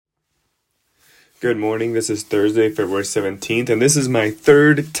Good morning. This is Thursday, February 17th, and this is my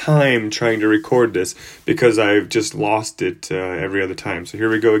third time trying to record this because I've just lost it every other time. So here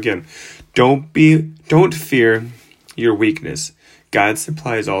we go again. Don't fear your weakness. God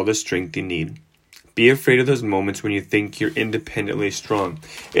supplies all the strength you need. Be afraid of those moments when you think you're independently strong.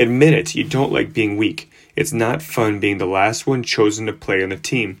 Admit it, you don't like being weak. It's not fun being the last one chosen to play on the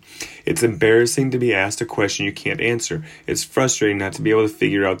team. It's embarrassing to be asked a question you can't answer. It's frustrating not to be able to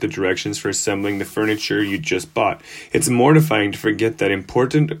figure out the directions for assembling the furniture you just bought. It's mortifying to forget that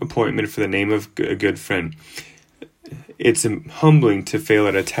important appointment for the name of a good friend. It's humbling to fail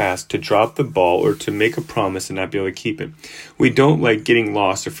at a task, to drop the ball, or to make a promise and not be able to keep it. We don't like getting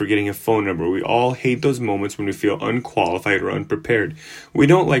lost or forgetting a phone number. We all hate those moments when we feel unqualified or unprepared. We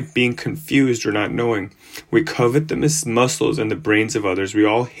don't like being confused or not knowing. We covet the muscles and the brains of others. We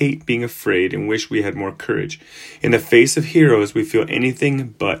all hate being afraid and wish we had more courage. In the face of heroes, we feel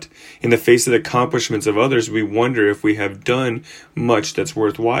anything but. In the face of the accomplishments of others, we wonder if we have done much that's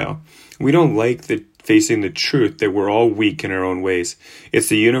worthwhile. We don't like facing the truth that we're all weak in our own ways. It's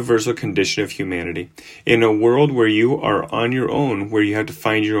the universal condition of humanity. In a world where you are on your own, where you have to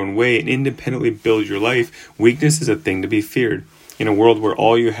find your own way and independently build your life, weakness is a thing to be feared. In a world where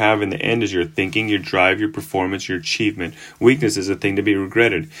all you have in the end is your thinking, your drive, your performance, your achievement, weakness is a thing to be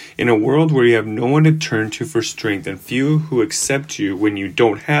regretted. In a world where you have no one to turn to for strength and few who accept you when you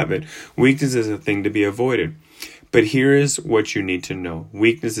don't have it, weakness is a thing to be avoided. But here is what you need to know.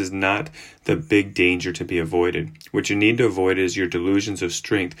 Weakness is not the big danger to be avoided. What you need to avoid is your delusions of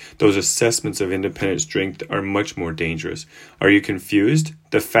strength. Those assessments of independent strength are much more dangerous. Are you confused?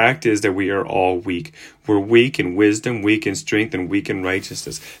 The fact is that we are all weak. We're weak in wisdom, weak in strength, and weak in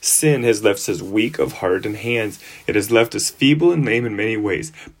righteousness. Sin has left us weak of heart and hands. It has left us feeble and lame in many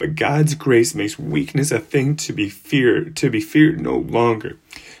ways. But God's grace makes weakness a thing to be feared no longer.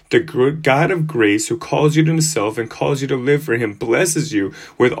 The God of grace, who calls you to himself and calls you to live for him, blesses you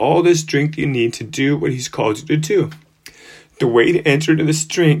with all the strength you need to do what he's called you to do. The way to enter into the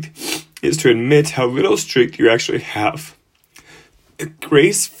strength is to admit how little strength you actually have.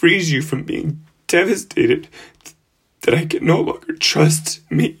 Grace frees you from being devastated that I can no longer trust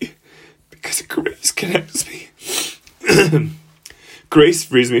me because grace connects me. Grace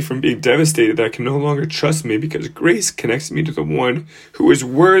frees me from being devastated that I can no longer trust me because grace connects me to the one who is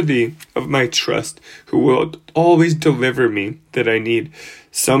worthy of my trust, who will always deliver me that I need.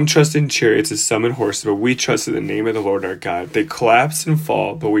 Some trust in chariots and some in horses, but we trust in the name of the Lord our God. They collapse and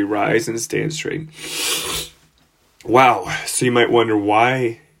fall, but we rise and stand straight. Wow. So you might wonder,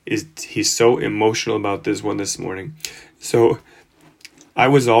 why is he so emotional about this one this morning? So I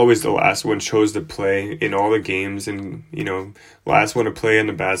was always the last one chose to play in all the games and, last one to play on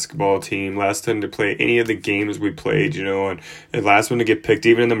the basketball team, last one to play any of the games we played, and last one to get picked.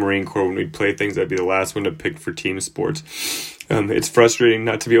 Even in the Marine Corps, when we'd play things, I'd be the last one to pick for team sports. It's frustrating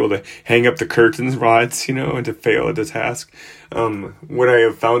not to be able to hang up the curtains rods, and to fail at the task. What I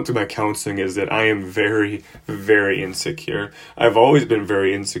have found through my counseling is that I am very, very insecure. I've always been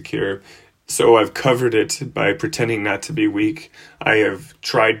very insecure. So I've covered it by pretending not to be weak. I have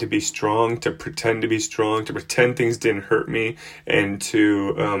tried to be strong, to pretend to be strong, to pretend things didn't hurt me, and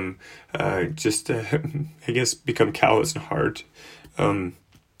to become callous and hard. And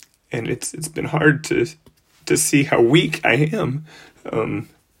it's been hard to see how weak I am,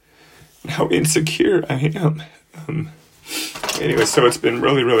 how insecure I am. Anyway, so it's been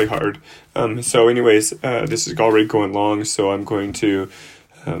really, really hard. This is already going long, so I'm going to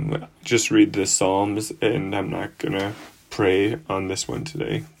just read the Psalms, and I'm not going to pray on this one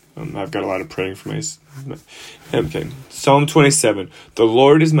today. I've got a lot of praying for my... Okay. Psalm 27. The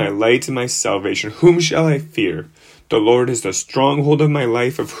Lord is my light and my salvation. Whom shall I fear? The Lord is the stronghold of my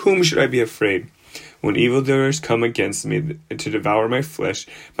life. Of whom should I be afraid? When evildoers come against me to devour my flesh,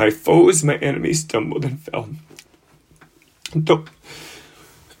 my foes, my enemies stumbled and fell. Though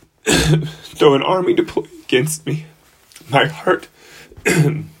an army deploy against me, my heart...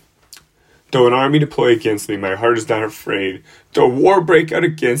 Though an army deploy against me, my heart is not afraid. Though war break out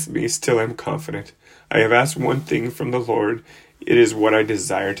against me, still I am confident. I have asked one thing from the Lord. It is what I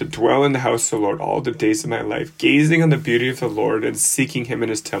desire, to dwell in the house of the Lord all the days of my life, gazing on the beauty of the Lord and seeking him in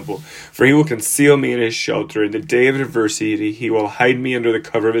his temple. For he will conceal me in his shelter. In the day of adversity, he will hide me under the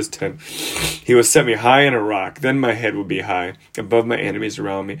cover of his tent. He will set me high on a rock. Then my head will be high above my enemies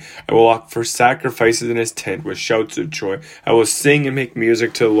around me. I will offer sacrifices in his tent with shouts of joy. I will sing and make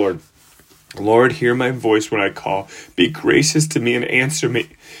music to the Lord. Lord, hear my voice when I call. Be gracious to me and answer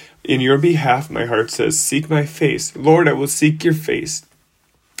me. In your behalf, my heart says, seek my face. Lord, I will seek your face.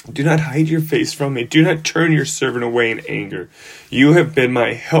 Do not hide your face from me. Do not turn your servant away in anger. You have been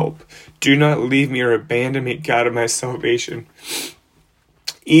my help. Do not leave me or abandon me, God of my salvation.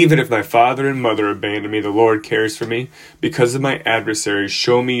 Even if my father and mother abandon me, the Lord cares for me. Because of my adversaries,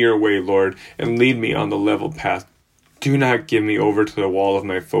 show me your way, Lord, and lead me on the level path. Do not give me over to the wall of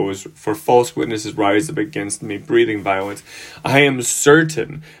my foes, for false witnesses rise up against me, breathing violence. I am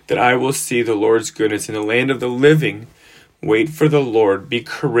certain that I will see the Lord's goodness in the land of the living. Wait for the Lord. Be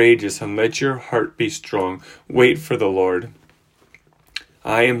courageous, and let your heart be strong. Wait for the Lord.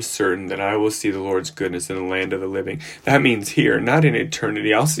 I am certain that I will see the Lord's goodness in the land of the living. That means here, not in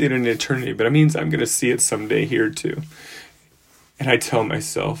eternity. I'll see it in eternity, but it means I'm going to see it someday here too. And I tell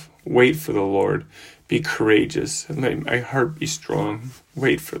myself, wait for the Lord. Be courageous, and let my heart be strong.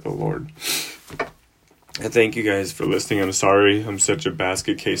 Wait for the Lord. I thank you guys for listening. I'm sorry I'm such a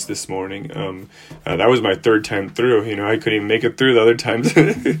basket case this morning. That was my third time through. I couldn't even make it through the other times.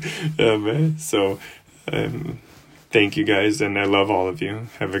 Thank you guys, and I love all of you.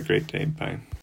 Have a great day. Bye.